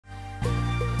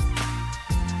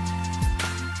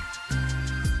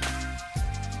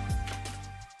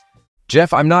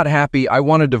Jeff, I'm not happy. I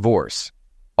want a divorce.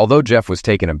 Although Jeff was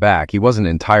taken aback, he wasn't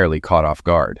entirely caught off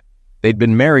guard. They'd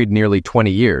been married nearly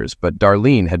 20 years, but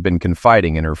Darlene had been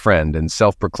confiding in her friend and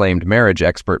self-proclaimed marriage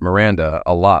expert Miranda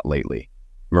a lot lately.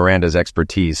 Miranda's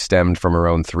expertise stemmed from her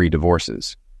own 3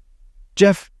 divorces.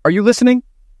 Jeff, are you listening?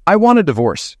 I want a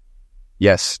divorce.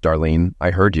 Yes, Darlene,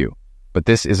 I heard you, but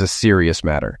this is a serious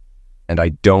matter, and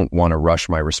I don't want to rush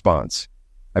my response.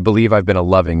 I believe I've been a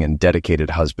loving and dedicated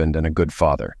husband and a good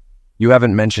father. You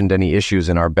haven't mentioned any issues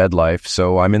in our bed life,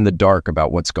 so I'm in the dark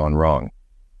about what's gone wrong.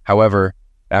 However,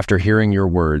 after hearing your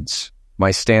words, my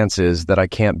stance is that I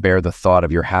can't bear the thought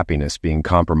of your happiness being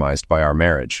compromised by our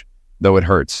marriage. Though it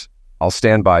hurts, I'll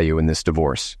stand by you in this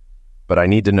divorce. But I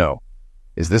need to know,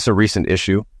 is this a recent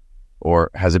issue,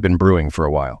 or has it been brewing for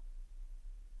a while?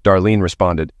 Darlene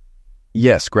responded,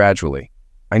 yes, gradually.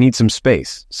 I need some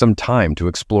space, some time to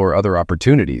explore other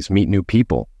opportunities, meet new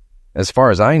people. As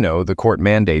far as I know, the court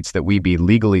mandates that we be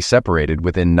legally separated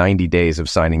within 90 days of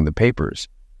signing the papers.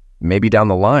 Maybe down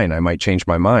the line I might change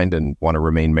my mind and want to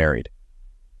remain married.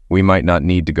 We might not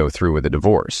need to go through with a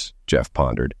divorce, Jeff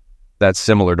pondered. That's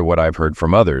similar to what I've heard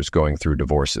from others going through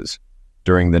divorces.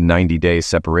 During the 90-day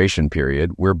separation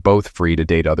period, we're both free to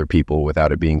date other people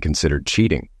without it being considered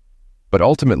cheating. But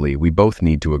ultimately, we both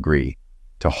need to agree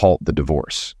to halt the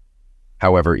divorce.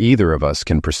 However, either of us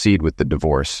can proceed with the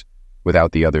divorce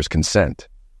without the other's consent.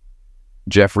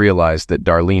 Jeff realized that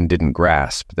Darlene didn't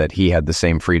grasp that he had the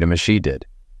same freedom as she did.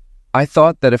 I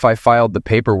thought that if I filed the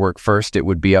paperwork first, it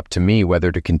would be up to me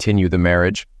whether to continue the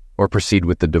marriage or proceed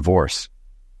with the divorce.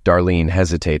 Darlene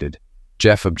hesitated.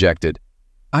 Jeff objected.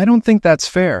 I don't think that's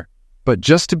fair, but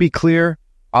just to be clear,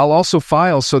 I'll also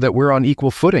file so that we're on equal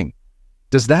footing.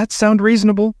 Does that sound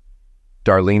reasonable?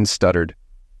 Darlene stuttered.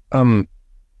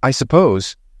 I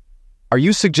suppose. Are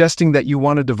you suggesting that you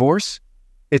want a divorce?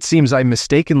 It seems I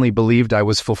mistakenly believed I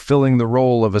was fulfilling the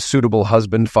role of a suitable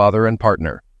husband, father, and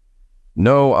partner.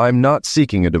 No, I'm not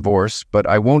seeking a divorce, but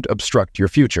I won't obstruct your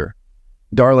future.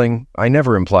 Darling, I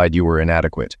never implied you were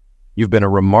inadequate. You've been a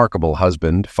remarkable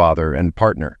husband, father, and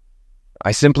partner.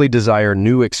 I simply desire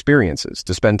new experiences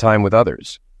to spend time with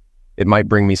others. It might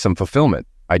bring me some fulfillment.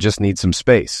 I just need some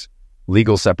space.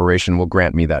 Legal separation will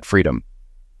grant me that freedom.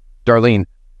 Darlene,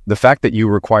 the fact that you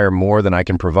require more than I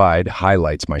can provide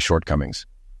highlights my shortcomings.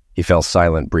 He fell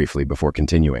silent briefly before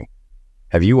continuing.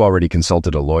 Have you already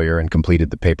consulted a lawyer and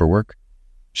completed the paperwork?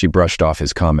 She brushed off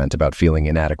his comment about feeling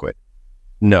inadequate.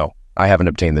 No, I haven't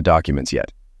obtained the documents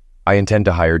yet. I intend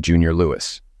to hire Junior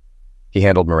Lewis. He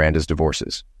handled Miranda's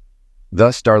divorces.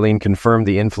 Thus, Darlene confirmed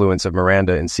the influence of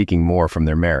Miranda in seeking more from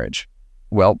their marriage.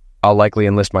 Well, I'll likely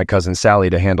enlist my cousin Sally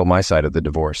to handle my side of the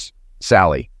divorce.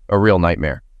 Sally, a real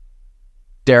nightmare.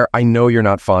 Dare, I know you're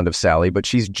not fond of Sally, but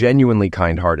she's genuinely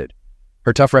kind-hearted.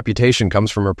 Her tough reputation comes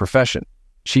from her profession.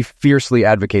 She fiercely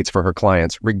advocates for her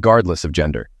clients, regardless of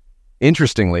gender.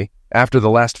 Interestingly, after the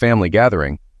last family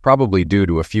gathering, probably due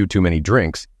to a few too many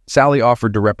drinks, Sally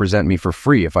offered to represent me for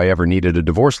free if I ever needed a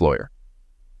divorce lawyer.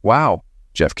 Wow,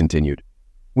 Jeff continued.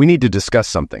 We need to discuss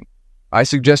something. I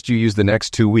suggest you use the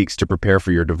next 2 weeks to prepare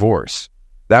for your divorce.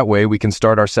 That way we can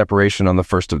start our separation on the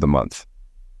 1st of the month.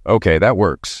 Okay, that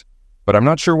works. But I'm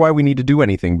not sure why we need to do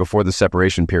anything before the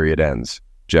separation period ends,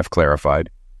 Jeff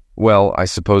clarified. Well, I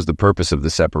suppose the purpose of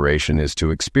the separation is to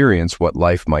experience what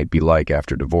life might be like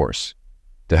after divorce,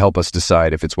 to help us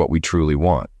decide if it's what we truly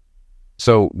want.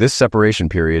 So this separation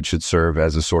period should serve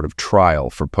as a sort of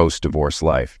trial for post-divorce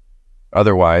life.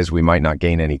 Otherwise, we might not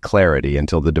gain any clarity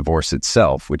until the divorce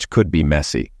itself, which could be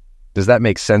messy. Does that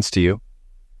make sense to you?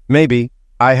 Maybe.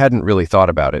 I hadn't really thought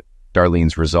about it.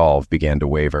 Darlene's resolve began to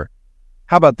waver.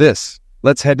 How about this?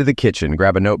 Let's head to the kitchen,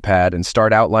 grab a notepad, and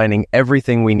start outlining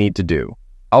everything we need to do.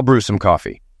 I'll brew some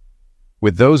coffee.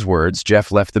 With those words,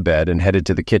 Jeff left the bed and headed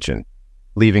to the kitchen,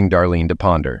 leaving Darlene to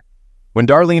ponder. When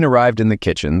Darlene arrived in the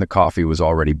kitchen, the coffee was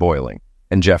already boiling,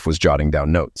 and Jeff was jotting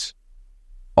down notes.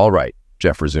 All right,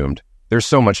 Jeff resumed. There's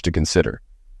so much to consider.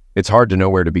 It's hard to know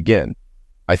where to begin.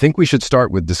 I think we should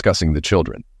start with discussing the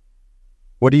children.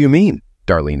 What do you mean?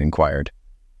 Darlene inquired.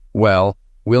 Well,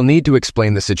 we'll need to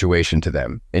explain the situation to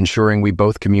them, ensuring we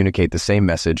both communicate the same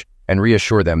message and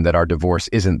reassure them that our divorce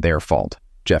isn't their fault,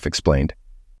 Jeff explained.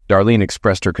 Darlene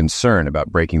expressed her concern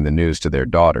about breaking the news to their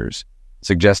daughters,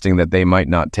 suggesting that they might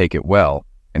not take it well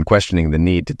and questioning the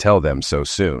need to tell them so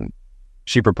soon.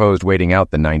 She proposed waiting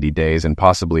out the 90 days and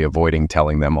possibly avoiding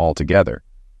telling them altogether.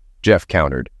 Jeff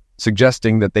countered,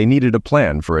 suggesting that they needed a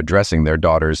plan for addressing their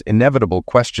daughter's inevitable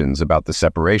questions about the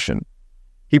separation.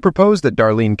 He proposed that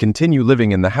Darlene continue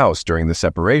living in the house during the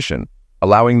separation,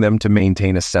 allowing them to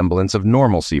maintain a semblance of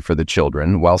normalcy for the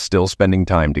children while still spending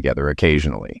time together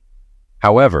occasionally.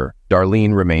 However,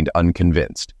 Darlene remained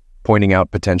unconvinced, pointing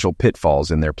out potential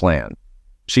pitfalls in their plan.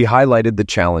 She highlighted the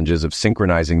challenges of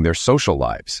synchronizing their social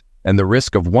lives and the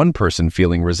risk of one person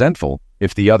feeling resentful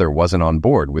if the other wasn't on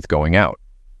board with going out.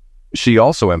 She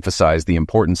also emphasized the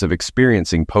importance of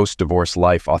experiencing post-divorce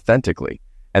life authentically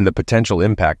and the potential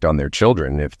impact on their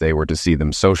children if they were to see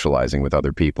them socializing with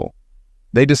other people.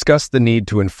 They discussed the need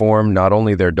to inform not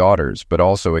only their daughters but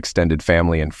also extended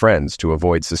family and friends to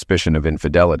avoid suspicion of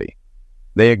infidelity.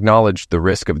 They acknowledged the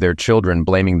risk of their children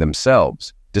blaming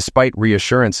themselves, despite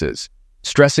reassurances,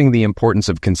 stressing the importance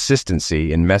of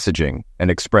consistency in messaging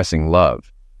and expressing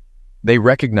love. They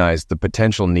recognized the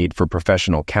potential need for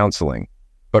professional counseling,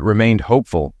 but remained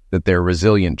hopeful that their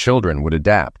resilient children would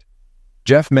adapt.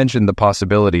 Jeff mentioned the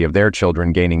possibility of their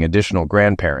children gaining additional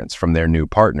grandparents from their new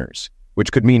partners,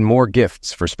 which could mean more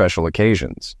gifts for special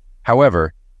occasions.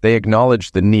 However, they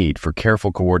acknowledged the need for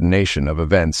careful coordination of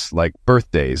events like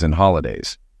birthdays and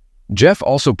holidays. Jeff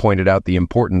also pointed out the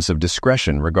importance of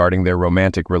discretion regarding their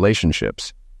romantic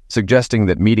relationships, suggesting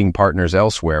that meeting partners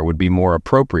elsewhere would be more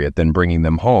appropriate than bringing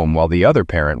them home while the other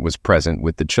parent was present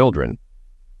with the children.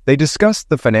 They discussed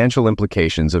the financial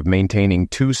implications of maintaining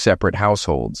two separate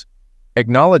households,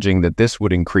 acknowledging that this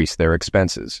would increase their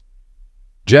expenses.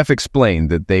 Jeff explained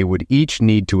that they would each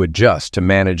need to adjust to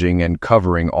managing and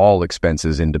covering all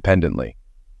expenses independently.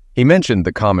 He mentioned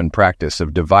the common practice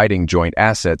of dividing joint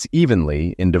assets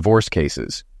evenly in divorce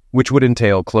cases, which would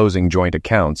entail closing joint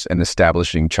accounts and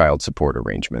establishing child support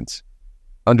arrangements.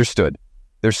 Understood.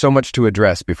 There's so much to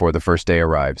address before the first day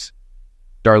arrives.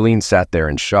 Darlene sat there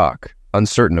in shock,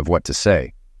 uncertain of what to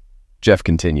say. Jeff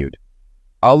continued,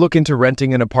 I'll look into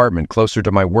renting an apartment closer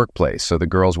to my workplace so the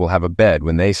girls will have a bed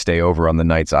when they stay over on the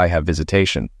nights I have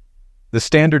visitation. The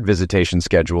standard visitation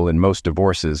schedule in most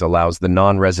divorces allows the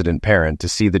non-resident parent to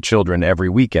see the children every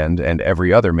weekend and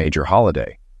every other major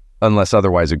holiday, unless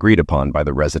otherwise agreed upon by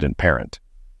the resident parent.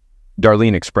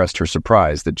 Darlene expressed her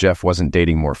surprise that Jeff wasn't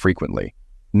dating more frequently,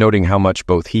 noting how much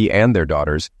both he and their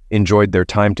daughters enjoyed their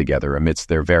time together amidst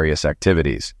their various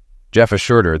activities. Jeff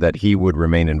assured her that he would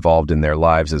remain involved in their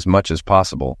lives as much as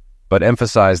possible, but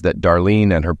emphasized that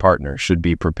Darlene and her partner should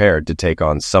be prepared to take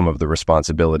on some of the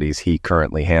responsibilities he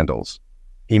currently handles.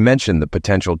 He mentioned the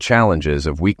potential challenges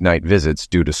of weeknight visits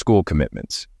due to school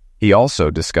commitments. He also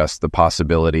discussed the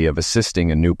possibility of assisting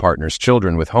a new partner's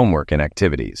children with homework and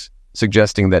activities,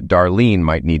 suggesting that Darlene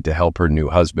might need to help her new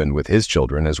husband with his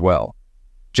children as well.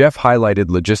 Jeff highlighted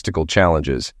logistical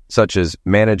challenges, such as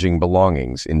managing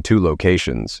belongings in two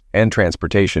locations and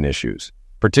transportation issues,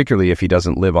 particularly if he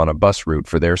doesn't live on a bus route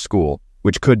for their school,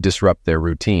 which could disrupt their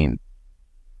routine.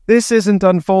 This isn't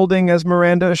unfolding as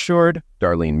Miranda assured,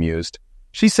 Darlene mused.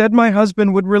 She said my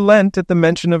husband would relent at the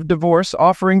mention of divorce,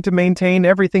 offering to maintain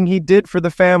everything he did for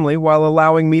the family while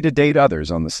allowing me to date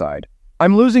others on the side.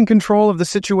 I'm losing control of the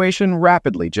situation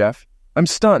rapidly, Jeff. I'm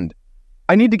stunned.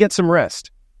 I need to get some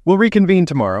rest. We'll reconvene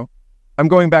tomorrow. I'm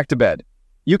going back to bed.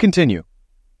 You continue.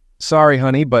 Sorry,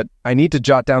 honey, but I need to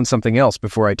jot down something else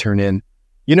before I turn in.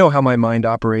 You know how my mind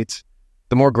operates.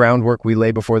 The more groundwork we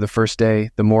lay before the first day,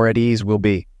 the more at ease we'll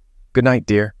be. Good night,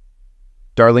 dear.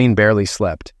 Darlene barely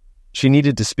slept. She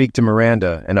needed to speak to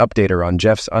Miranda and update her on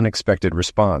Jeff's unexpected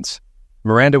response.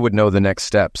 Miranda would know the next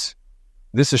steps.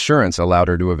 This assurance allowed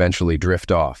her to eventually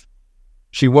drift off.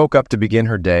 She woke up to begin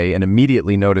her day and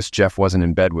immediately noticed Jeff wasn't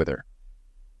in bed with her.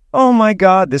 Oh my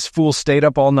God, this fool stayed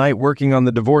up all night working on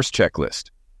the divorce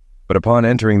checklist. But upon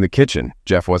entering the kitchen,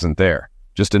 Jeff wasn't there,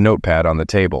 just a notepad on the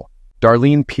table.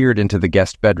 Darlene peered into the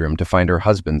guest bedroom to find her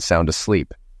husband sound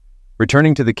asleep.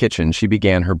 Returning to the kitchen, she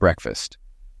began her breakfast.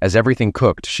 As everything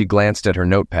cooked, she glanced at her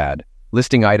notepad,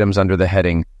 listing items under the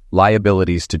heading,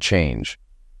 Liabilities to Change.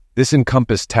 This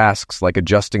encompassed tasks like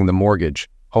adjusting the mortgage,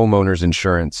 homeowner's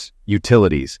insurance,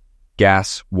 utilities,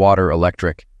 gas, water,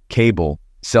 electric, cable,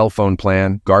 cell phone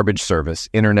plan, garbage service,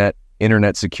 internet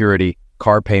security,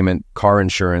 car payment, car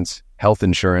insurance, health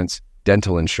insurance,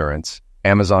 dental insurance,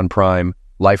 Amazon Prime,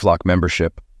 LifeLock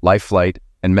membership, LifeFlight,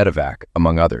 and Medevac,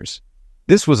 among others.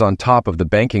 This was on top of the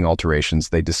banking alterations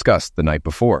they discussed the night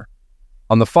before.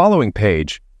 On the following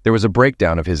page, there was a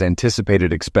breakdown of his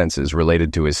anticipated expenses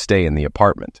related to his stay in the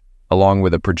apartment, along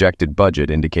with a projected budget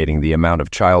indicating the amount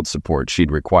of child support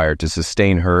she'd require to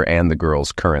sustain her and the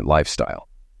girls' current lifestyle.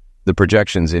 The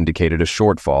projections indicated a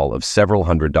shortfall of several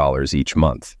 $100s each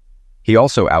month. He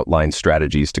also outlined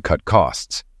strategies to cut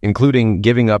costs, including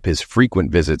giving up his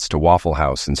frequent visits to Waffle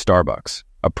House and Starbucks,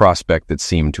 a prospect that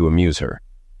seemed to amuse her.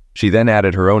 She then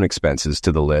added her own expenses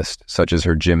to the list, such as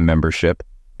her gym membership,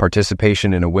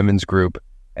 participation in a women's group,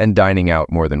 and dining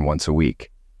out more than once a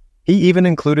week. He even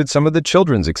included some of the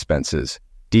children's expenses,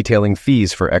 detailing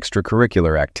fees for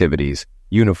extracurricular activities,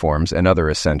 uniforms, and other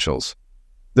essentials.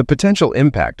 The potential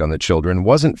impact on the children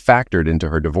wasn't factored into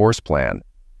her divorce plan.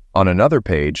 On another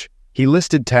page, he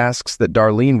listed tasks that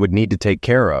Darlene would need to take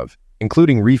care of,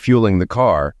 including refueling the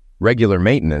car, regular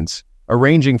maintenance,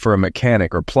 arranging for a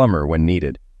mechanic or plumber when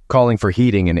needed, calling for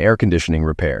heating and air conditioning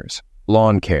repairs,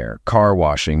 lawn care, car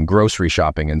washing, grocery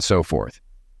shopping, and so forth.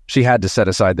 She had to set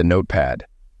aside the notepad.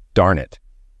 Darn it.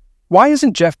 Why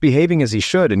isn't Jeff behaving as he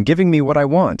should and giving me what I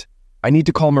want? I need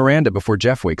to call Miranda before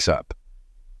Jeff wakes up.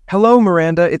 Hello,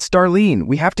 Miranda, it's Darlene.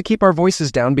 We have to keep our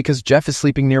voices down because Jeff is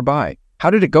sleeping nearby. How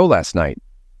did it go last night?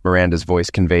 Miranda's voice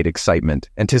conveyed excitement,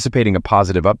 anticipating a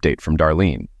positive update from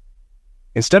Darlene.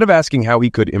 Instead of asking how he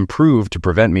could improve to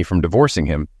prevent me from divorcing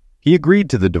him, he agreed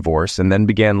to the divorce and then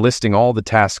began listing all the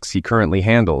tasks he currently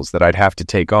handles that I'd have to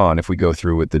take on if we go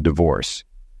through with the divorce.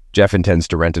 Jeff intends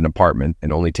to rent an apartment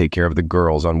and only take care of the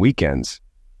girls on weekends.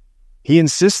 He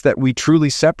insists that we truly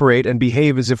separate and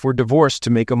behave as if we're divorced to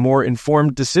make a more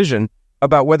informed decision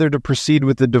about whether to proceed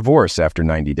with the divorce after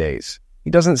 90 days.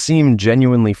 He doesn't seem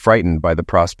genuinely frightened by the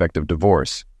prospect of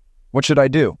divorce. What should I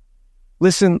do?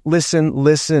 Listen,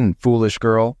 foolish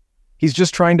girl. He's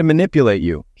just trying to manipulate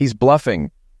you. He's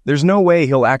bluffing. There's no way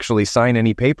he'll actually sign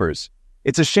any papers.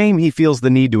 It's a shame he feels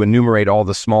the need to enumerate all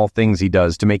the small things he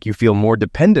does to make you feel more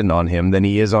dependent on him than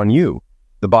he is on you.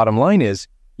 The bottom line is,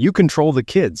 you control the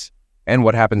kids and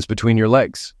what happens between your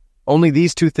legs. Only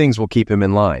these two things will keep him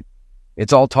in line.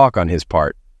 It's all talk on his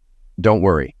part. Don't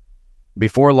worry.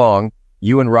 Before long,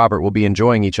 you and Robert will be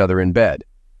enjoying each other in bed,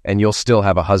 and you'll still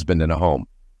have a husband and a home.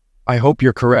 I hope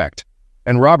you're correct,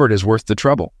 and Robert is worth the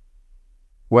trouble.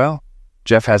 Well,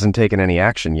 Jeff hasn't taken any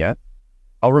action yet.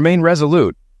 I'll remain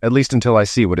resolute, at least until I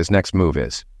see what his next move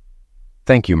is.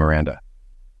 Thank you, Miranda.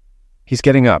 He's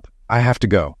getting up. I have to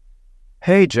go.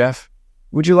 Hey, Jeff,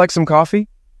 would you like some coffee?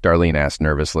 Darlene asked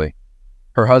nervously.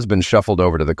 Her husband shuffled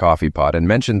over to the coffee pot and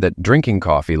mentioned that drinking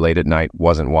coffee late at night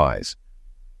wasn't wise.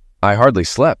 I hardly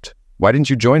slept. Why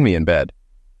didn't you join me in bed?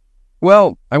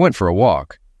 Well, I went for a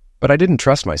walk, but I didn't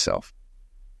trust myself.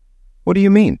 What do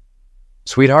you mean?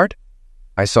 Sweetheart,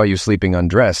 I saw you sleeping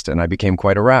undressed and I became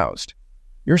quite aroused.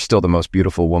 You're still the most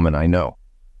beautiful woman I know.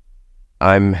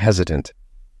 I'm hesitant.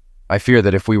 I fear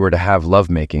that if we were to have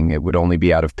lovemaking, it would only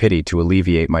be out of pity to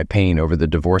alleviate my pain over the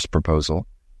divorce proposal.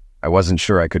 I wasn't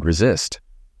sure I could resist.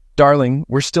 Darling,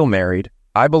 we're still married.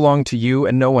 I belong to you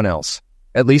and no one else,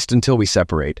 at least until we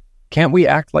separate. Can't we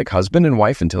act like husband and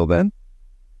wife until then?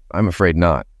 I'm afraid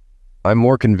not. I'm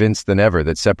more convinced than ever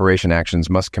that separation actions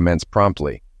must commence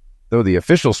promptly, though the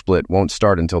official split won't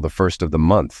start until the 1st of the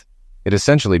month. It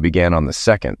essentially began on the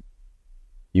 2nd.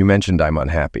 You mentioned I'm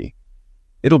unhappy.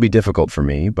 It'll be difficult for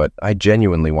me, but I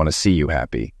genuinely want to see you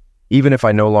happy, even if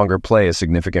I no longer play a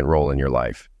significant role in your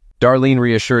life. Darlene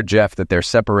reassured Jeff that their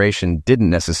separation didn't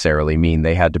necessarily mean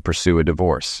they had to pursue a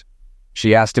divorce.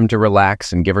 She asked him to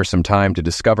relax and give her some time to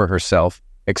discover herself,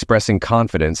 expressing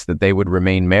confidence that they would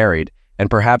remain married and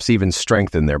perhaps even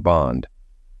strengthen their bond.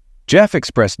 Jeff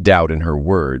expressed doubt in her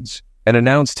words and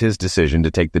announced his decision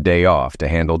to take the day off to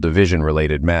handle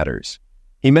division-related matters.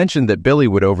 He mentioned that Billy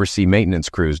would oversee maintenance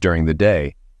crews during the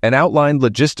day and outlined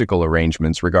logistical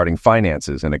arrangements regarding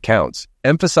finances and accounts,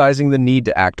 emphasizing the need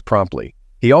to act promptly.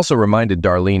 He also reminded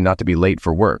Darlene not to be late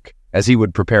for work, as he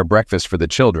would prepare breakfast for the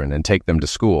children and take them to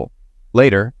school.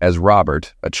 Later, as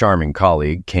Robert, a charming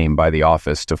colleague, came by the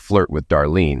office to flirt with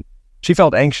Darlene, she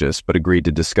felt anxious but agreed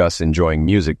to discuss enjoying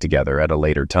music together at a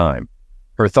later time.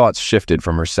 Her thoughts shifted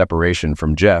from her separation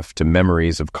from Jeff to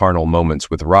memories of carnal moments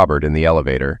with Robert in the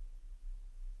elevator.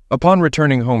 Upon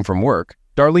returning home from work,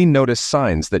 Darlene noticed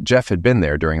signs that Jeff had been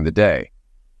there during the day.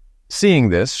 Seeing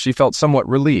this, she felt somewhat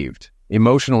relieved,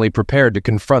 emotionally prepared to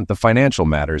confront the financial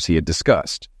matters he had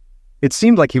discussed. It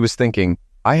seemed like he was thinking,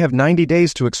 I have 90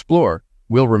 days to explore,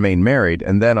 we'll remain married,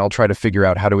 and then I'll try to figure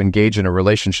out how to engage in a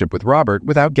relationship with Robert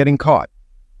without getting caught.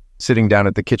 Sitting down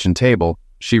at the kitchen table,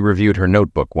 she reviewed her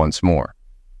notebook once more.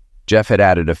 Jeff had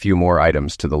added a few more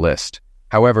items to the list.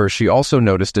 However, she also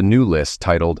noticed a new list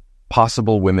titled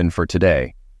Possible Women for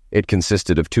Today. It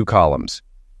consisted of 2 columns,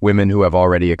 Women who have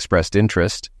already expressed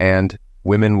interest and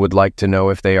Women would like to know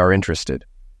if they are interested.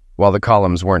 While the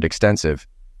columns weren't extensive,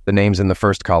 the names in the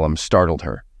first column startled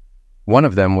her. One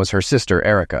of them was her sister,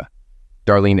 Erica.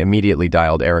 Darlene immediately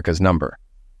dialed Erica's number.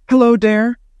 Hello,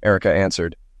 Dare, Erica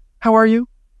answered. How are you?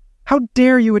 How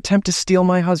dare you attempt to steal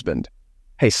my husband?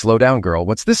 Hey, slow down, girl.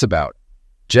 What's this about?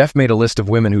 Jeff made a list of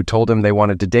women who told him they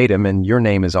wanted to date him, and your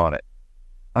name is on it.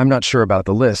 I'm not sure about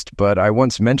the list, but I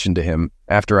once mentioned to him,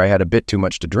 after I had a bit too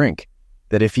much to drink,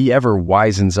 that if he ever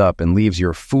wisens up and leaves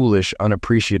your foolish,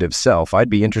 unappreciative self, I'd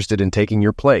be interested in taking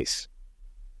your place.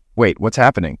 Wait, what's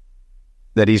happening?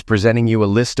 That he's presenting you a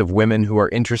list of women who are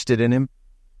interested in him?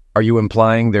 Are you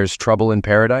implying there's trouble in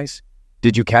paradise?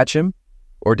 Did you catch him?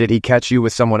 Or did he catch you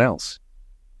with someone else?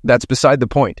 That's beside the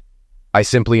point. I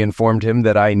simply informed him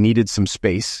that I needed some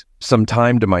space, some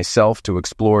time to myself to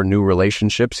explore new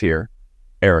relationships here.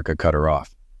 Erica cut her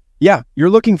off. Yeah, you're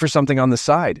looking for something on the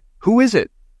side. Who is it?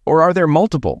 Or are there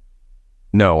multiple?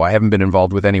 No, I haven't been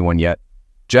involved with anyone yet.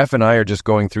 Jeff and I are just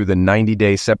going through the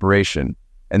 90-day separation,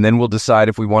 and then we'll decide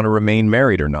if we want to remain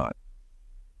married or not.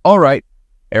 All right.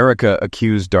 Erica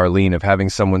accused Darlene of having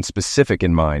someone specific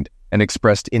in mind and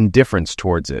expressed indifference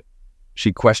towards it.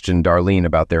 She questioned Darlene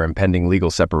about their impending legal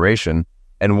separation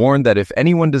and warned that if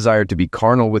anyone desired to be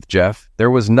carnal with Jeff, there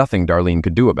was nothing Darlene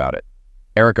could do about it.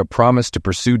 Erica promised to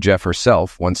pursue Jeff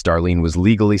herself once Darlene was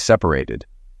legally separated,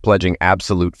 pledging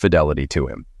absolute fidelity to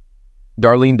him.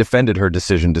 Darlene defended her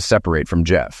decision to separate from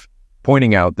Jeff,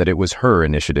 pointing out that it was her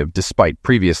initiative despite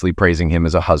previously praising him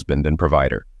as a husband and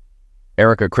provider.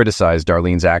 Erica criticized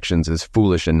Darlene's actions as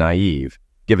foolish and naive,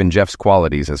 given Jeff's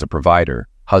qualities as a provider,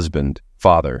 husband,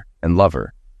 father, and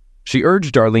lover. She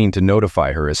urged Darlene to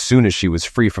notify her as soon as she was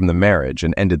free from the marriage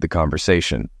and ended the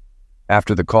conversation.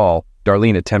 After the call,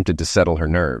 Darlene attempted to settle her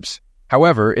nerves.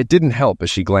 However, it didn't help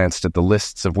as she glanced at the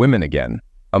lists of women again.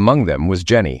 Among them was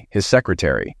Jenny, his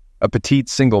secretary, a petite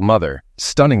single mother,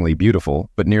 stunningly beautiful,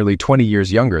 but nearly 20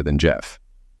 years younger than Jeff.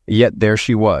 Yet there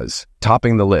she was,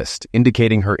 topping the list,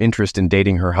 indicating her interest in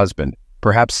dating her husband,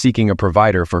 perhaps seeking a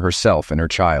provider for herself and her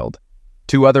child.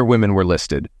 2 other women were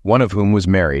listed, one of whom was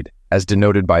married, as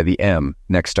denoted by the M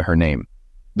next to her name.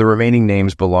 The remaining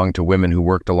names belonged to women who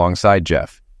worked alongside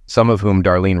Jeff, some of whom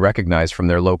Darlene recognized from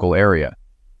their local area.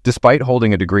 Despite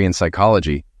holding a degree in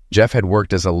psychology, Jeff had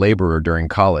worked as a laborer during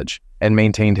college and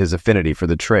maintained his affinity for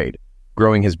the trade,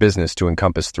 growing his business to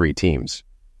encompass 3 teams.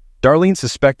 Darlene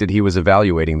suspected he was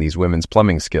evaluating these women's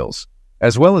plumbing skills,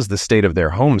 as well as the state of their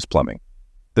home's plumbing.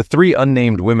 The 3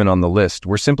 unnamed women on the list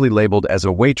were simply labeled as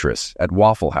a waitress at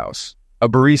Waffle House, a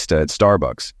barista at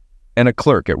Starbucks, and a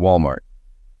clerk at Walmart.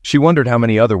 She wondered how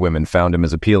many other women found him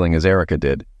as appealing as Erica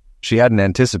did. She hadn't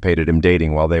anticipated him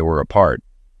dating while they were apart,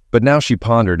 but now she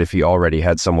pondered if he already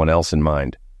had someone else in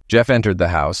mind. Jeff entered the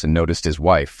house and noticed his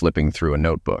wife flipping through a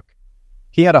notebook.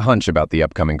 He had a hunch about the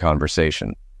upcoming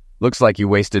conversation. Looks like you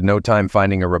wasted no time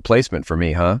finding a replacement for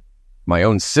me, huh? My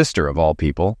own sister, of all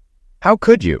people. How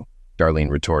could you? Darlene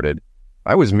retorted.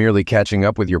 I was merely catching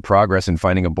up with your progress in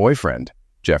finding a boyfriend,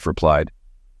 Jeff replied.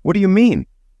 What do you mean?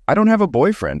 I don't have a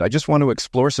boyfriend. I just want to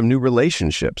explore some new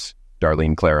relationships,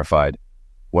 Darlene clarified.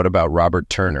 What about Robert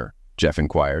Turner? Jeff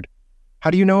inquired. How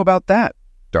do you know about that?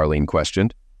 Darlene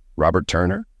questioned. Robert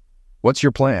Turner? What's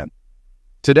your plan?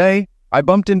 Today, I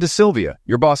bumped into Sylvia,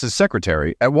 your boss's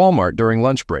secretary, at Walmart during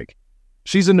lunch break.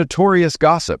 She's a notorious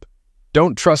gossip.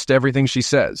 Don't trust everything she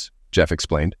says, Jeff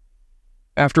explained.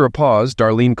 After a pause,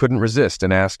 Darlene couldn't resist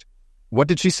and asked, What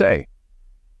did she say?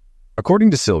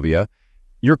 According to Sylvia,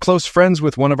 you're close friends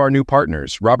with one of our new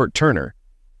partners, Robert Turner.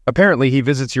 Apparently, he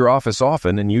visits your office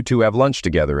often and you 2 have lunch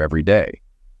together every day.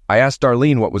 I asked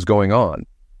Darlene what was going on,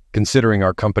 considering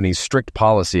our company's strict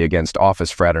policy against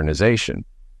office fraternization,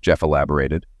 Jeff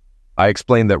elaborated. I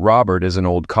explained that Robert is an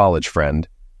old college friend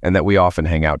and that we often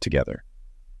hang out together.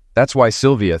 That's why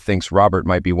Sylvia thinks Robert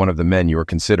might be one of the men you were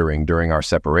considering during our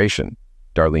separation,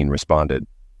 Darlene responded.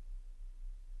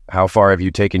 How far have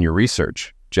you taken your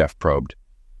research? Jeff probed.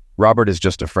 Robert is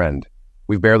just a friend.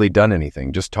 We've barely done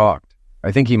anything, just talked.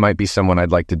 I think he might be someone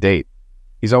I'd like to date.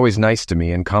 He's always nice to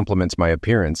me and compliments my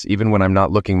appearance even when I'm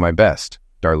not looking my best,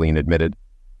 Darlene admitted.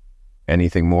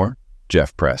 Anything more?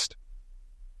 Jeff pressed.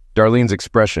 Darlene's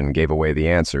expression gave away the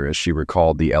answer as she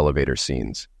recalled the elevator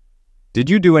scenes. Did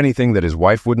you do anything that his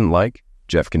wife wouldn't like?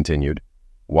 Jeff continued.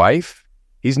 Wife?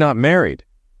 He's not married.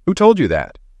 Who told you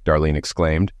that? Darlene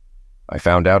exclaimed. I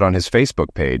found out on his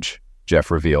Facebook page, Jeff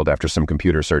revealed after some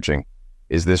computer searching.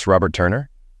 Is this Robert Turner?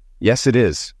 Yes, it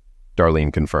is,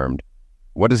 Darlene confirmed.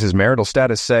 What does his marital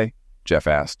status say? Jeff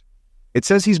asked. It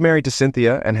says he's married to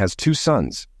Cynthia and has 2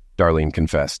 sons, Darlene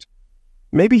confessed.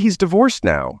 Maybe he's divorced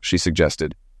now, she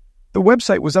suggested. The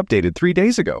website was updated 3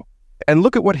 days ago. And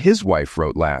look at what his wife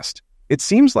wrote last. It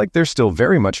seems like they're still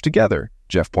very much together,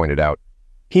 Jeff pointed out.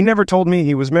 He never told me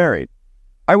he was married.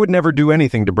 I would never do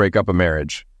anything to break up a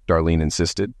marriage, Darlene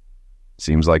insisted.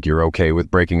 Seems like you're okay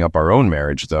with breaking up our own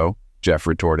marriage, though, Jeff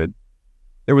retorted.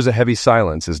 There was a heavy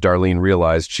silence as Darlene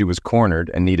realized she was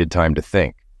cornered and needed time to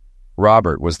think.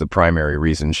 Robert was the primary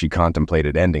reason she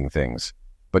contemplated ending things,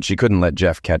 but she couldn't let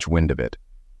Jeff catch wind of it.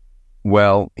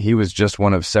 Well, he was just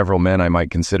one of several men I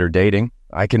might consider dating.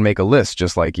 I can make a list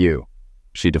just like you,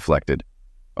 she deflected.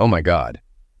 Oh my God,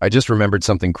 I just remembered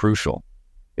something crucial.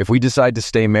 If we decide to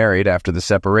stay married after the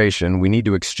separation, we need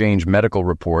to exchange medical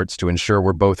reports to ensure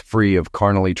we're both free of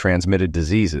carnally transmitted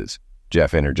diseases,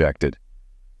 Jeff interjected.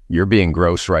 You're being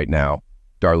gross right now,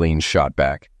 Darlene shot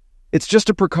back. It's just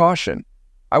a precaution.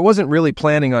 I wasn't really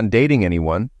planning on dating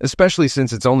anyone, especially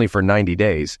since it's only for 90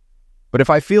 days. But if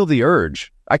I feel the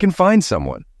urge, I can find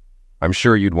someone. I'm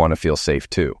sure you'd want to feel safe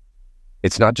too.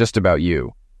 It's not just about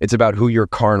you. It's about who you're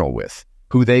carnal with,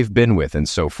 who they've been with, and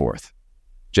so forth.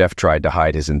 Jeff tried to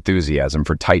hide his enthusiasm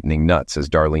for tightening nuts as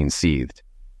Darlene seethed.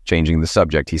 Changing the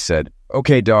subject, he said,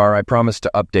 Okay, Dar, I promise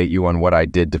to update you on what I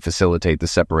did to facilitate the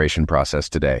separation process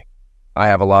today. I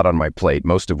have a lot on my plate,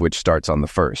 most of which starts on the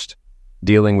 1st.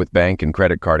 Dealing with bank and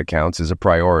credit card accounts is a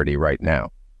priority right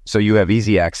now, so you have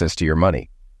easy access to your money.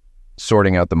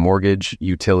 Sorting out the mortgage,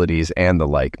 utilities, and the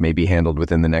like may be handled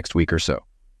within the next week or so.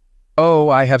 Oh,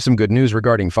 I have some good news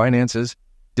regarding finances.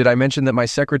 Did I mention that my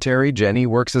secretary, Jenny,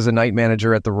 works as a night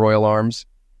manager at the Royal Arms?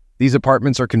 These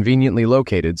apartments are conveniently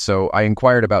located, so I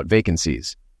inquired about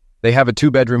vacancies. They have a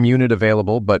 2-bedroom unit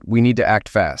available, but we need to act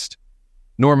fast.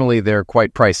 Normally, they're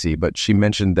quite pricey, but she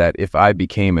mentioned that if I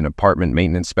became an apartment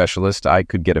maintenance specialist, I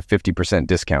could get a 50%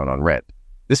 discount on rent.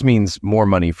 This means more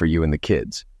money for you and the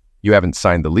kids. You haven't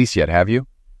signed the lease yet, have you?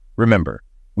 Remember,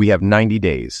 we have 90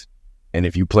 days, and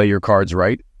if you play your cards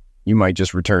right, you might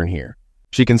just return here.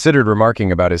 She considered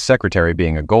remarking about his secretary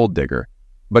being a gold digger,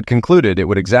 but concluded it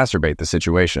would exacerbate the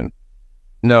situation.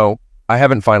 No, I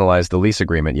haven't finalized the lease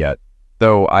agreement yet,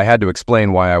 though I had to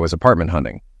explain why I was apartment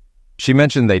hunting. She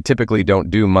mentioned they typically don't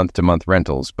do month-to-month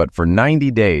rentals, but for 90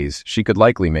 days, she could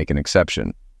likely make an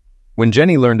exception. When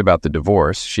Jenny learned about the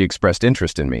divorce, she expressed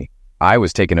interest in me. I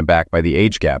was taken aback by the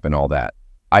age gap and all that.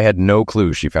 I had no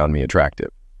clue she found me attractive.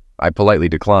 I politely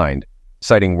declined,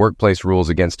 citing workplace rules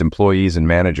against employees and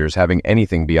managers having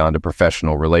anything beyond a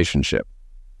professional relationship.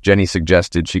 Jenny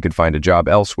suggested she could find a job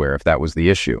elsewhere if that was the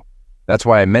issue. That's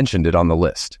why I mentioned it on the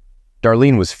list.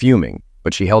 Darlene was fuming,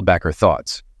 but she held back her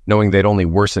thoughts, knowing they'd only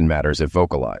worsen matters if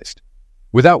vocalized.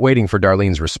 Without waiting for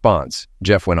Darlene's response,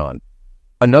 Jeff went on.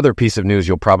 Another piece of news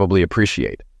you'll probably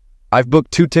appreciate. I've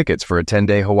booked 2 tickets for a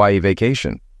 10-day Hawaii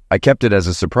vacation. I kept it as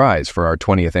a surprise for our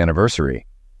 20th anniversary.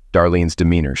 Darlene's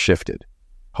demeanor shifted.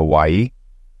 Hawaii?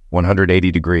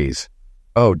 180 degrees.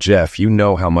 Oh, Jeff, you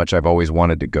know how much I've always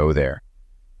wanted to go there.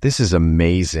 This is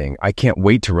amazing. I can't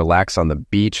wait to relax on the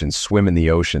beach and swim in the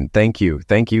ocean. Thank you,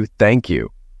 thank you, thank you.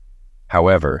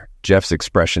 However, Jeff's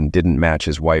expression didn't match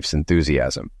his wife's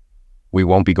enthusiasm. We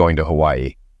won't be going to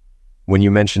Hawaii. When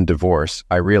you mentioned divorce,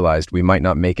 I realized we might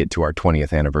not make it to our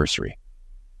 20th anniversary.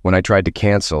 When I tried to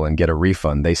cancel and get a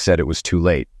refund, they said it was too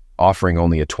late, offering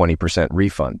only a 20%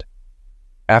 refund.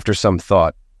 After some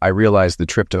thought, I realized the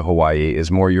trip to Hawaii is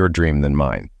more your dream than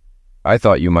mine. I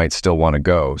thought you might still want to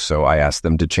go, so I asked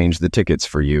them to change the tickets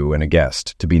for you and a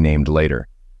guest to be named later.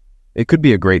 It could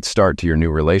be a great start to your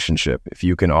new relationship if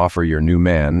you can offer your new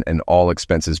man an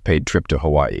all-expenses-paid trip to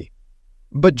Hawaii.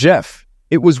 But Jeff,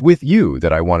 it was with you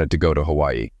that I wanted to go to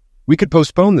Hawaii. We could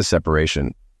postpone the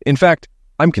separation. In fact,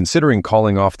 I'm considering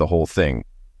calling off the whole thing.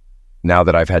 Now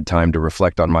that I've had time to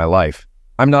reflect on my life,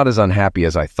 I'm not as unhappy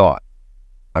as I thought.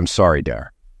 I'm sorry,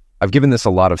 Dar. I've given this a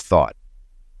lot of thought.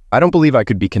 I don't believe I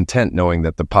could be content knowing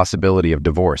that the possibility of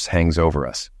divorce hangs over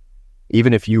us.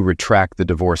 Even if you retract the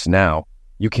divorce now,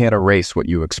 you can't erase what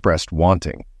you expressed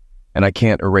wanting. And I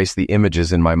can't erase the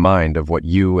images in my mind of what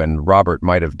you and Robert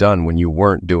might have done when you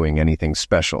weren't doing anything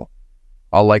special.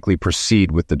 I'll likely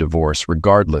proceed with the divorce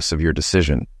regardless of your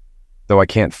decision, though I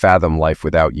can't fathom life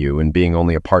without you and being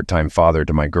only a part-time father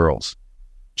to my girls.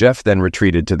 Jeff then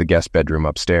retreated to the guest bedroom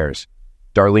upstairs.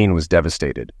 Darlene was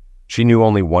devastated. She knew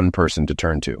only one person to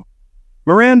turn to.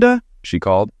 Miranda, she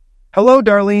called. Hello,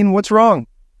 Darlene, what's wrong?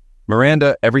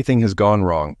 Miranda, everything has gone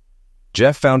wrong.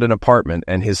 Jeff found an apartment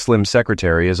and his slim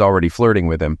secretary is already flirting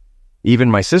with him.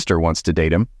 Even my sister wants to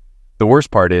date him. The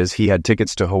worst part is he had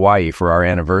tickets to Hawaii for our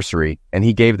anniversary and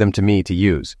he gave them to me to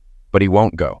use, but he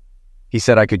won't go. He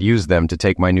said I could use them to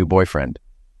take my new boyfriend.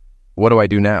 What do I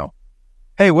do now?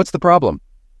 Hey, what's the problem?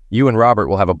 You and Robert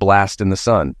will have a blast in the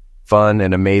sun. Fun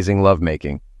and amazing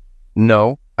lovemaking.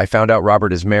 No, I found out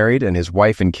Robert is married and his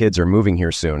wife and kids are moving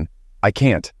here soon. I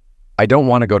can't. I don't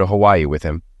want to go to Hawaii with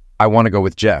him. I want to go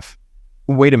with Jeff.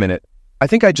 Wait a minute. I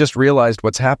think I just realized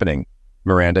what's happening,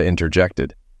 Miranda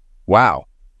interjected. Wow,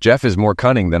 Jeff is more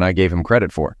cunning than I gave him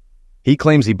credit for. He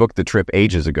claims he booked the trip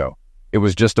ages ago. It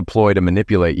was just a ploy to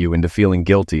manipulate you into feeling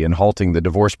guilty and halting the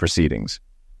divorce proceedings.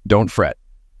 Don't fret.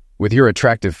 With your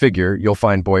attractive figure, you'll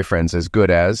find boyfriends as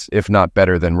good as, if not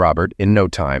better than Robert, in no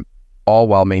time, all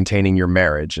while maintaining your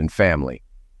marriage and family.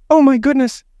 Oh my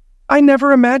goodness! I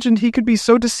never imagined he could be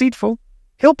so deceitful.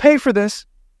 He'll pay for this.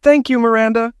 Thank you,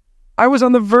 Miranda. I was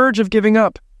on the verge of giving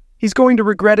up. He's going to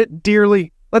regret it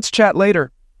dearly. Let's chat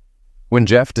later." When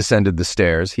Jeff descended the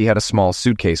stairs, he had a small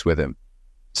suitcase with him.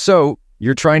 "So,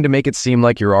 you're trying to make it seem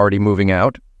like you're already moving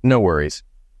out? No worries.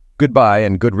 Goodbye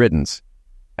and good riddance.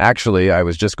 Actually, I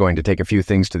was just going to take a few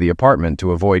things to the apartment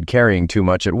to avoid carrying too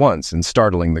much at once and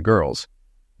startling the girls.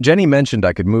 Jenny mentioned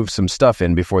I could move some stuff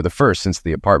in before the first since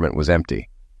the apartment was empty.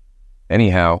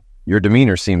 Anyhow, your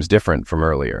demeanor seems different from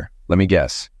earlier. Let me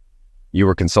guess. You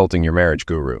were consulting your marriage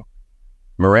guru.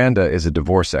 Miranda is a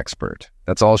divorce expert.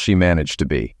 That's all she managed to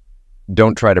be.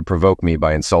 Don't try to provoke me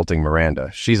by insulting Miranda.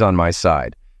 She's on my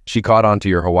side. She caught on to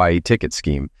your Hawaii ticket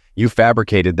scheme. You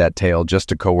fabricated that tale just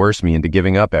to coerce me into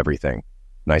giving up everything.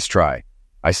 Nice try.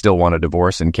 I still want a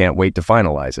divorce and can't wait to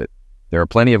finalize it. There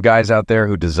are plenty of guys out there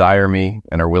who desire me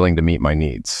and are willing to meet my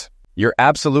needs." "You're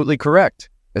absolutely correct,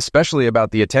 especially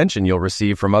about the attention you'll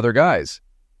receive from other guys.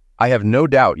 I have no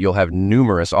doubt you'll have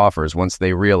numerous offers once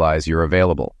they realize you're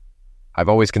available. I've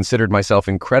always considered myself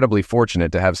incredibly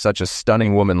fortunate to have such a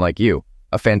stunning woman like you,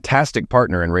 a fantastic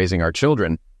partner in raising our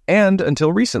children, and,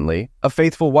 until recently, a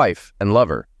faithful wife and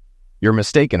lover. You're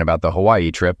mistaken about the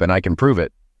Hawaii trip, and I can prove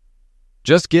it.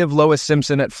 Just give Lois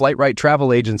Simpson at Flight Right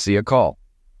Travel Agency a call."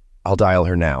 "I'll dial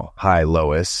her now. Hi,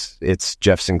 Lois. It's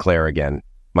Jeff Sinclair again.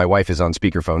 My wife is on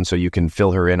speakerphone, so you can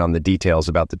fill her in on the details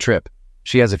about the trip.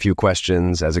 She has a few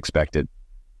questions, as expected."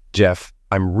 "Jeff,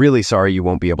 I'm really sorry you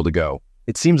won't be able to go.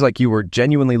 It seems like you were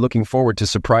genuinely looking forward to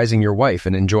surprising your wife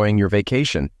and enjoying your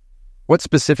vacation. What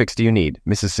specifics do you need,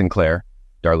 Mrs. Sinclair?"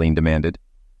 Darlene demanded.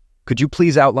 "Could you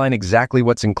please outline exactly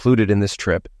what's included in this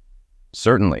trip?"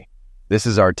 "Certainly. This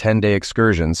is our 10-day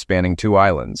excursion spanning 2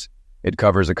 islands. It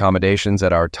covers accommodations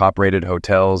at our top-rated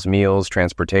hotels, meals,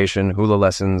 transportation, hula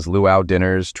lessons, luau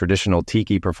dinners, traditional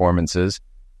tiki performances,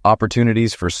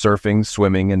 opportunities for surfing,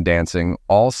 swimming, and dancing,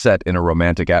 all set in a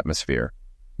romantic atmosphere.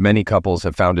 Many couples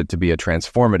have found it to be a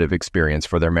transformative experience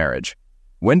for their marriage.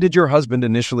 When did your husband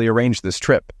initially arrange this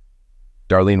trip?"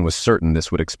 Darlene was certain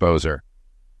this would expose her.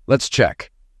 "Let's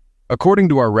check. According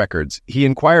to our records, he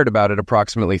inquired about it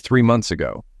approximately 3 months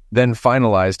ago, then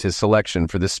finalized his selection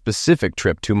for this specific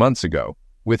trip 2 months ago,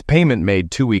 with payment made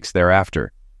 2 weeks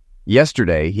thereafter.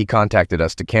 Yesterday, he contacted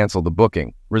us to cancel the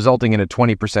booking, resulting in a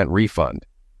 20% refund.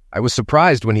 I was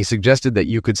surprised when he suggested that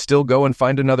you could still go and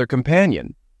find another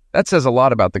companion. That says a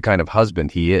lot about the kind of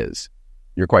husband he is.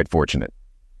 You're quite fortunate.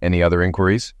 Any other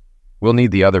inquiries? We'll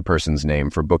need the other person's name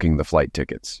for booking the flight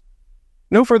tickets."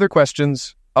 "No further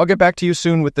questions. I'll get back to you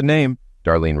soon with the name,"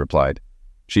 Darlene replied.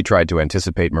 She tried to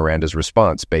anticipate Miranda's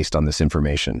response based on this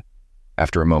information.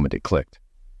 After a moment, it clicked.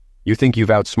 "You think you've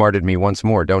outsmarted me once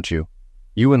more, don't you?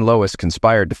 You and Lois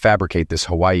conspired to fabricate this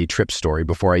Hawaii trip story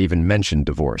before I even mentioned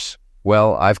divorce.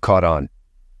 Well, I've caught on."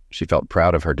 She felt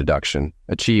proud of her deduction,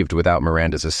 achieved without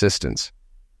Miranda's assistance.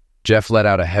 Jeff let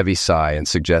out a heavy sigh and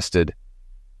suggested,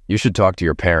 "You should talk to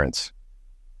your parents."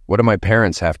 "What do my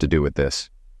parents have to do with this?"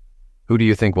 "Who do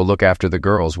you think will look after the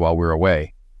girls while we're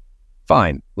away?"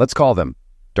 "Fine, let's call them,"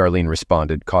 Darlene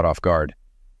responded, caught off guard.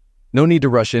 "No need to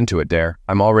rush into it, Dare.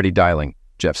 I'm already dialing,"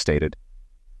 Jeff stated.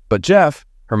 "But Jeff,"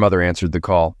 her mother answered the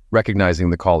call, recognizing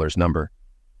the caller's number.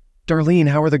 "Darlene,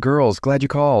 how are the girls? Glad you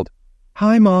called."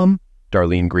 "Hi, Mom,"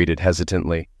 Darlene greeted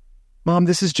hesitantly. "Mom,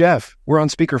 this is Jeff. We're on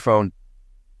speakerphone."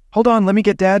 "Hold on, let me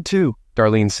get Dad too,"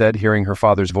 Darlene said, hearing her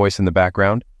father's voice in the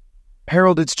background.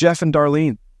 "Harold, it's Jeff and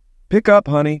Darlene." "Pick up,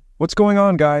 honey. What's going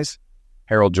on, guys?"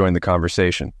 Harold joined the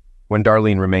conversation. When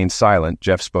Darlene remained silent,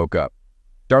 Jeff spoke up.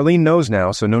 "Darlene knows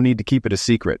now, so no need to keep it a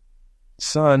secret.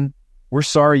 Son, we're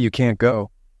sorry you can't go.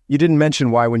 You didn't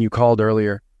mention why when you called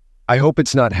earlier. I hope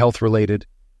it's not health-related.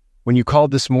 When you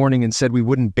called this morning and said we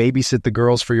wouldn't babysit the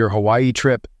girls for your Hawaii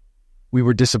trip, we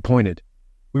were disappointed.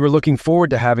 We were looking forward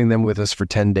to having them with us for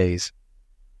 10 days.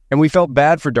 And we felt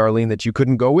bad for Darlene that you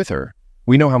couldn't go with her.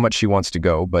 We know how much she wants to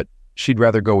go, but she'd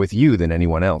rather go with you than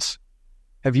anyone else.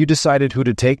 Have you decided who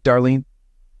to take, Darlene?"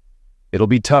 "It'll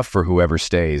be tough for whoever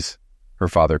stays," her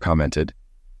father commented.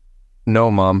 "No,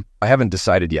 Mom, I haven't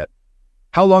decided yet.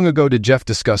 How long ago did Jeff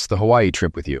discuss the Hawaii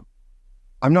trip with you?"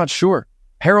 "I'm not sure.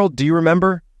 Harold, do you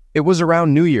remember? It was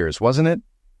around New Year's, wasn't it?"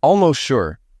 "Almost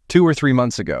sure. 2 or 3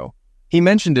 months ago. He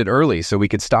mentioned it early so we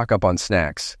could stock up on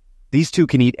snacks. These two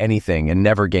can eat anything and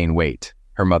never gain weight,"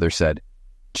 her mother said.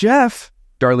 "Jeff,"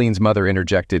 Darlene's mother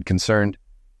interjected, concerned.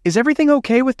 "Is everything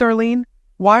okay with Darlene?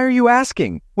 Why are you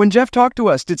asking? When Jeff talked to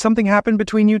us, did something happen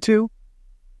between you two?"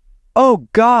 "Oh,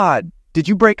 God! Did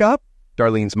you break up?"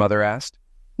 Darlene's mother asked.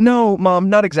 "No, Mom,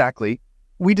 not exactly.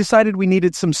 We decided we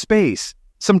needed some space,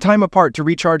 some time apart to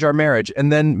recharge our marriage,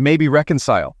 and then maybe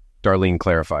reconcile," Darlene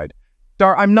clarified.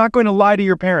 I'm not going to lie to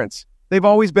your parents. They've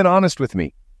always been honest with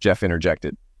me," Jeff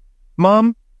interjected.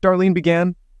 "Mom," Darlene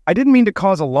began, I didn't mean to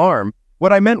cause alarm.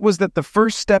 What I meant was that the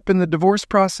first step in the divorce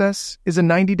process is a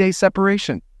 90-day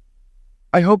separation.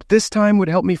 I hoped this time would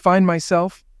help me find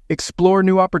myself, explore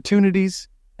new opportunities,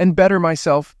 and better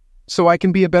myself so I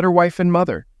can be a better wife and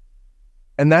mother.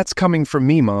 And that's coming from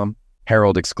me, Mom,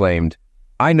 Harold exclaimed.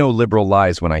 I know liberal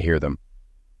lies when I hear them.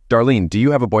 Darlene, do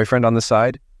you have a boyfriend on the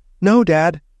side? No,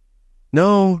 Dad.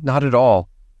 No, not at all,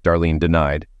 Darlene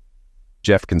denied.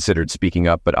 Jeff considered speaking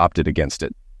up but opted against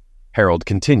it. Harold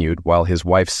continued while his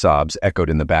wife's sobs echoed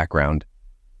in the background.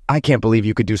 I can't believe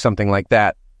you could do something like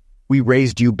that. We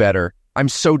raised you better. I'm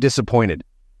so disappointed.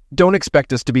 Don't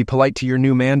expect us to be polite to your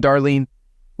new man, Darlene.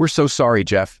 We're so sorry,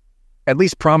 Jeff. At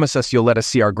least promise us you'll let us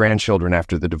see our grandchildren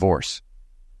after the divorce.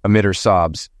 Amid her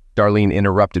sobs, Darlene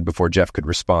interrupted before Jeff could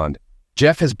respond.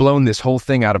 Jeff has blown this whole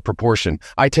thing out of proportion.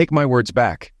 I take my words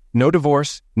back. No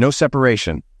divorce, no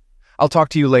separation. I'll talk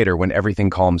to you later when everything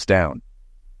calms down.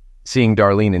 Seeing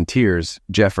Darlene in tears,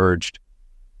 Jeff urged,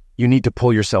 You need to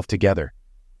pull yourself together.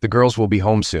 The girls will be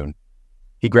home soon.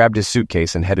 He grabbed his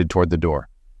suitcase and headed toward the door.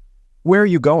 Where are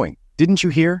you going? Didn't you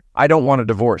hear? I don't want a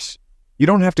divorce. You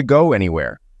don't have to go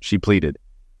anywhere, she pleaded.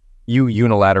 You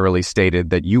unilaterally stated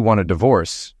that you want a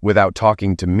divorce without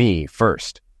talking to me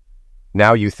first.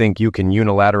 Now you think you can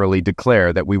unilaterally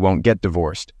declare that we won't get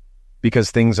divorced because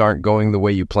things aren't going the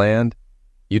way you planned?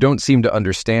 You don't seem to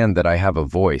understand that I have a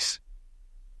voice.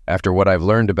 After what I've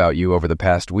learned about you over the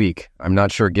past week, I'm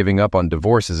not sure giving up on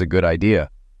divorce is a good idea.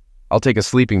 I'll take a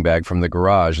sleeping bag from the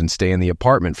garage and stay in the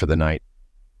apartment for the night.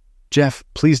 Jeff,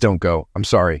 please don't go. I'm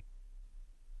sorry.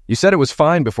 You said it was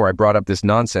fine before I brought up this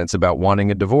nonsense about wanting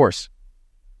a divorce.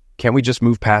 Can't we just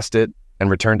move past it and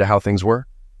return to how things were?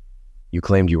 You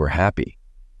claimed you were happy.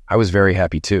 I was very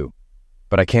happy too.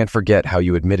 But I can't forget how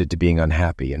you admitted to being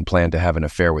unhappy and planned to have an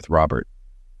affair with Robert.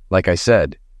 Like I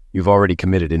said, you've already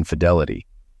committed infidelity.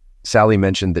 Sally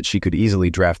mentioned that she could easily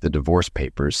draft the divorce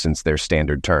papers since they're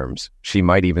standard terms. She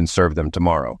might even serve them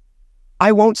tomorrow.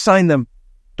 I won't sign them,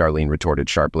 Darlene retorted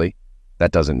sharply.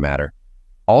 That doesn't matter.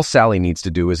 All Sally needs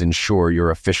to do is ensure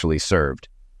you're officially served.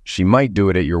 She might do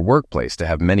it at your workplace to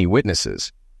have many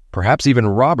witnesses. Perhaps even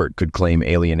Robert could claim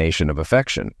alienation of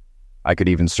affection. I could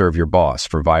even serve your boss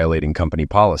for violating company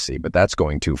policy, but that's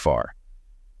going too far.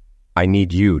 I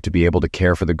need you to be able to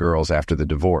care for the girls after the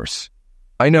divorce.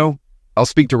 I know. I'll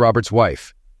speak to Robert's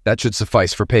wife. That should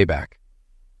suffice for payback.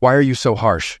 Why are you so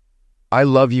harsh? I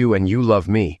love you and you love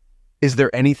me. Is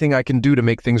there anything I can do to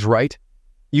make things right?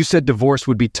 You said divorce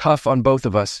would be tough on both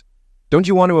of us. Don't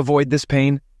you want to avoid this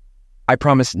pain? I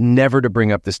promise never to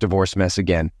bring up this divorce mess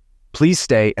again. Please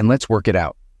stay and let's work it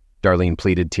out, Darlene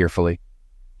pleaded tearfully.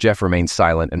 Jeff remained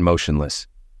silent and motionless.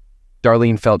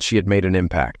 Darlene felt she had made an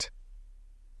impact.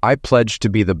 I pledge to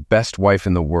be the best wife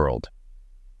in the world.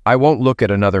 I won't look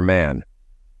at another man.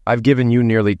 I've given you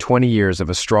nearly 20 years of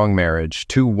a strong marriage,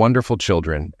 2 wonderful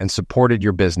children, and supported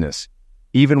your business,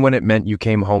 even when it meant you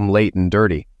came home late and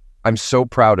dirty. I'm so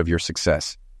proud of your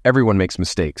success. Everyone makes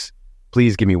mistakes.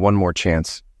 Please give me one more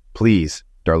chance. Please,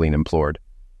 Darlene implored.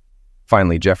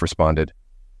 Finally, Jeff responded,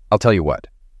 I'll tell you what.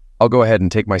 I'll go ahead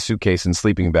and take my suitcase and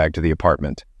sleeping bag to the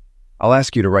apartment. I'll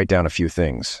ask you to write down a few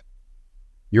things.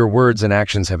 Your words and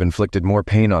actions have inflicted more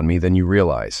pain on me than you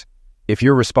realize. If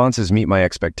your responses meet my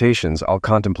expectations, I'll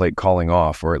contemplate calling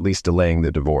off or at least delaying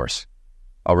the divorce.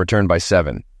 I'll return by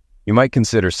 7. You might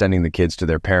consider sending the kids to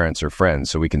their parents or friends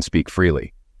so we can speak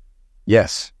freely.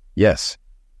 Yes.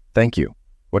 Thank you.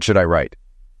 What should I write?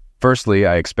 Firstly,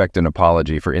 I expect an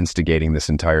apology for instigating this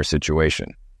entire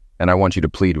situation, and I want you to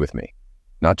plead with me.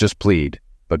 Not just plead,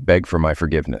 but beg for my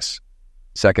forgiveness.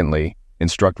 Secondly,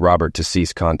 instruct Robert to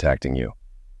cease contacting you.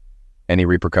 Any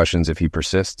repercussions if he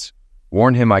persists?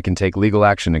 Warn him I can take legal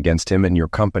action against him and your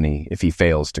company if he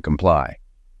fails to comply.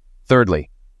 Thirdly,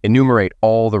 enumerate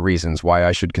all the reasons why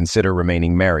I should consider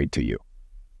remaining married to you.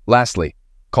 Lastly,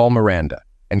 call Miranda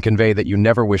and convey that you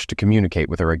never wish to communicate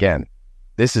with her again.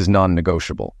 This is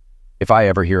non-negotiable. If I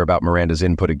ever hear about Miranda's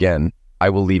input again, I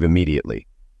will leave immediately.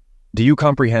 Do you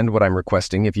comprehend what I'm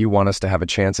requesting if you want us to have a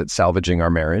chance at salvaging our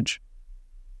marriage?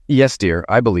 Yes, dear,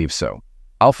 I believe so.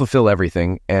 I'll fulfill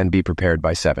everything and be prepared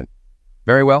by 7.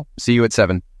 Very well, see you at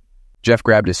 7. Jeff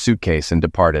grabbed his suitcase and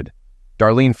departed.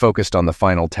 Darlene focused on the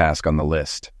final task on the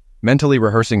list. Mentally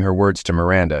rehearsing her words to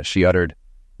Miranda, she uttered,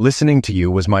 Listening to you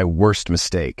was my worst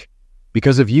mistake.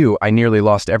 Because of you, I nearly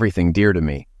lost everything dear to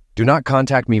me. Do not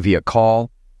contact me via call,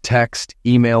 text,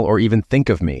 email, or even think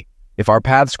of me. If our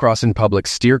paths cross in public,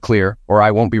 steer clear, or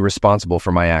I won't be responsible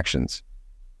for my actions.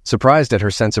 Surprised at her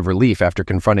sense of relief after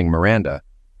confronting Miranda,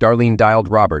 Darlene dialed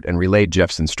Robert and relayed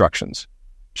Jeff's instructions.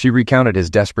 She recounted his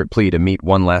desperate plea to meet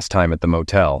one last time at the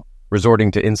motel,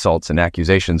 resorting to insults and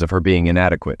accusations of her being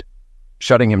inadequate.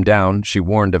 Shutting him down, she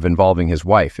warned of involving his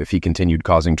wife if he continued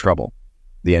causing trouble.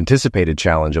 The anticipated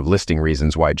challenge of listing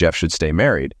reasons why Jeff should stay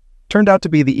married turned out to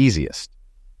be the easiest.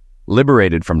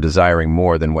 Liberated from desiring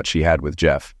more than what she had with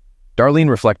Jeff,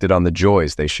 Darlene reflected on the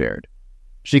joys they shared.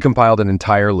 She compiled an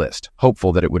entire list,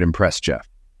 hopeful that it would impress Jeff.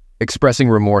 Expressing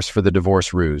remorse for the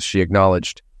divorce ruse, she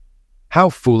acknowledged, "How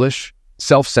foolish,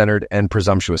 self-centered, and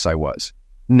presumptuous I was.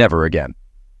 Never again."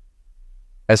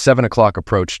 As 7 o'clock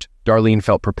approached, Darlene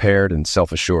felt prepared and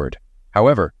self-assured.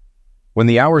 However, when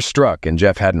the hour struck and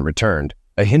Jeff hadn't returned,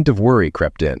 a hint of worry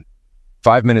crept in.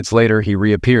 5 minutes later, he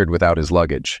reappeared without his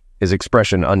luggage, his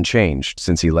expression unchanged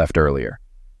since he left earlier.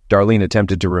 Darlene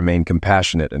attempted to remain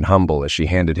compassionate and humble as she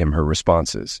handed him her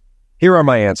responses. "Here are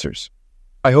my answers.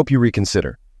 I hope you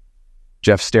reconsider."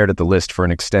 Jeff stared at the list for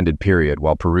an extended period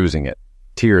while perusing it.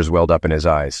 Tears welled up in his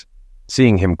eyes.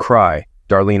 Seeing him cry,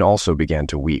 Darlene also began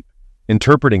to weep,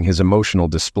 interpreting his emotional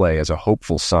display as a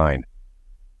hopeful sign.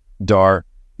 "Dar,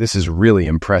 this is really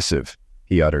impressive,"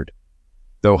 he uttered.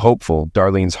 Though hopeful,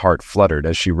 Darlene's heart fluttered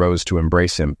as she rose to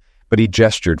embrace him, but he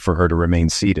gestured for her to remain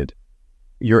seated.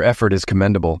 "Your effort is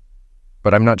commendable,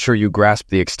 but I'm not sure you grasp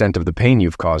the extent of the pain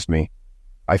you've caused me.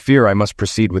 I fear I must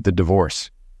proceed with the divorce,"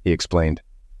 he explained.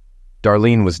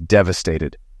 Darlene was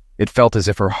devastated. It felt as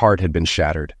if her heart had been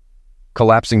shattered.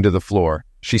 Collapsing to the floor,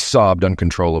 she sobbed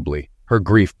uncontrollably, her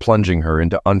grief plunging her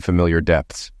into unfamiliar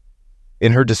depths.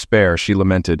 In her despair, she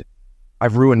lamented,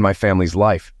 "I've ruined my family's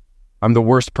life. I'm the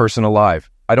worst person alive.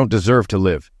 I don't deserve to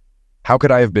live. How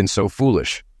could I have been so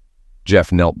foolish?"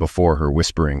 Jeff knelt before her,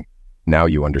 whispering, "Now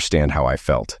you understand how I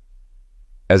felt."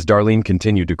 As Darlene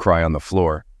continued to cry on the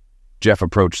floor, Jeff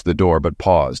approached the door but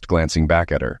paused, glancing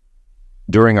back at her.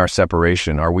 "During our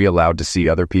separation, are we allowed to see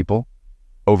other people?"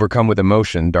 Overcome with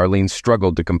emotion, Darlene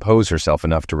struggled to compose herself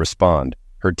enough to respond,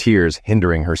 her tears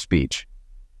hindering her speech.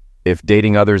 "If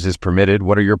dating others is permitted,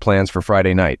 what are your plans for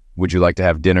Friday night? Would you like to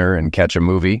have dinner and catch a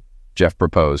movie?" Jeff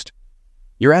proposed.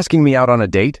 "You're asking me out on a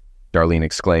date?" Darlene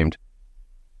exclaimed.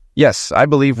 "Yes, I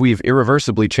believe we've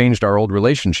irreversibly changed our old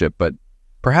relationship, but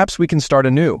perhaps we can start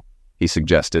anew," he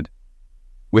suggested.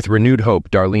 With renewed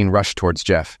hope, Darlene rushed towards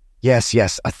Jeff. Yes,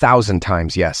 1,000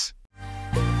 times yes."